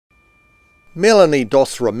Melanie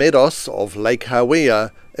dos Remedos of Lake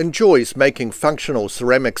Hawea enjoys making functional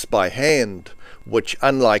ceramics by hand, which,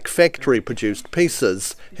 unlike factory-produced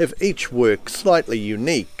pieces, have each work slightly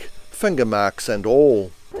unique, finger marks and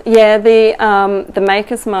all. Yeah, the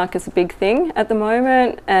maker's mark is a big thing at the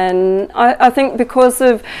moment, and I think because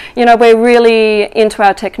of, we're really into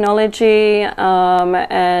our technology,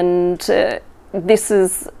 and this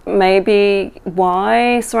is maybe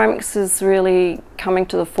why ceramics is really coming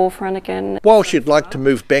to the forefront again. While she'd like to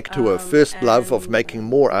move back to her first love of making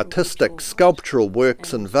more artistic sculptural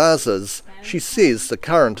works and vases, she says the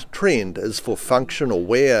current trend is for functional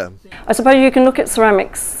wear. I suppose you can look at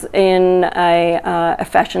ceramics in a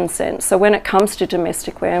fashion sense. So when it comes to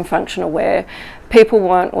domestic wear and functional wear, people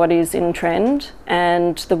want what is in trend,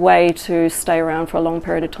 and the way to stay around for a long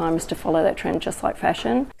period of time is to follow that trend, just like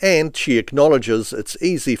fashion. And she acknowledges it's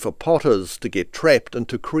easy for potters to get trapped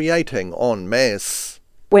into creating en masse.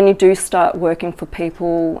 When you do start working for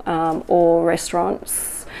people or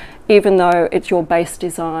restaurants, even though it's your base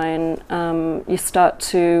design, you start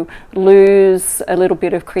to lose a little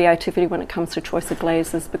bit of creativity when it comes to choice of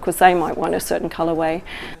glazes, because they might want a certain colourway.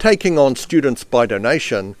 Taking on students by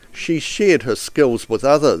donation, she shared her skills with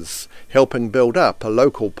others, helping build up a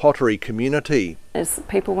local pottery community. As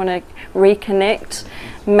people want to reconnect,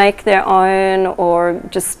 make their own, or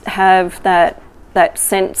just have that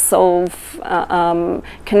sense of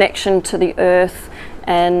connection to the earth,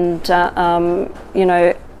 and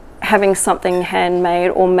having something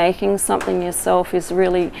handmade or making something yourself is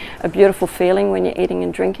really a beautiful feeling when you're eating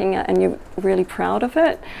and drinking it and you're really proud of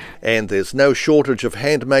it. And there's no shortage of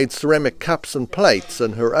handmade ceramic cups and plates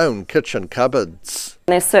in her own kitchen cupboards.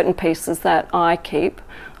 There's certain pieces that I keep.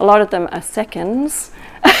 A lot of them are seconds.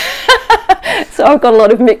 So I've got a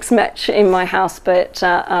lot of mix match in my house, but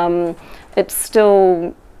it's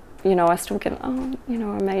still, I still get, I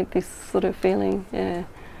made this sort of feeling, yeah.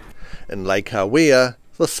 In Lake Hawea,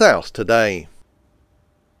 the South today.